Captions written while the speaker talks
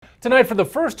Tonight, for the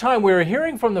first time, we are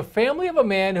hearing from the family of a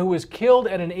man who was killed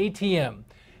at an ATM.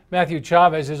 Matthew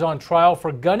Chavez is on trial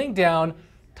for gunning down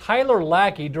Tyler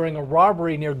Lackey during a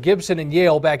robbery near Gibson and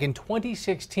Yale back in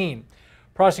 2016.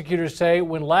 Prosecutors say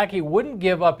when Lackey wouldn't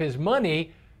give up his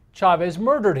money, Chavez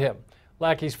murdered him.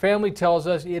 Lackey's family tells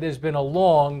us it has been a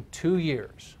long 2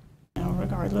 years.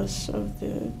 Regardless of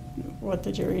what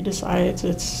the jury decides,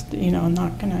 it's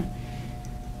not going to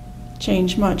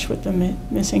change much with them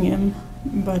missing him.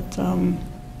 But I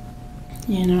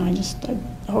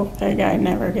hope that guy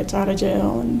never gets out of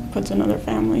jail and puts another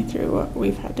family through what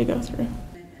we've had to go through.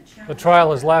 The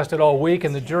trial has lasted all week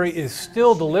and the jury is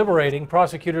still deliberating.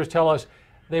 Prosecutors tell us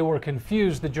they were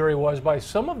confused, the jury was, by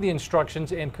some of the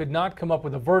instructions and could not come up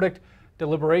with a verdict.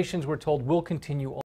 Deliberations, we're told, will continue on.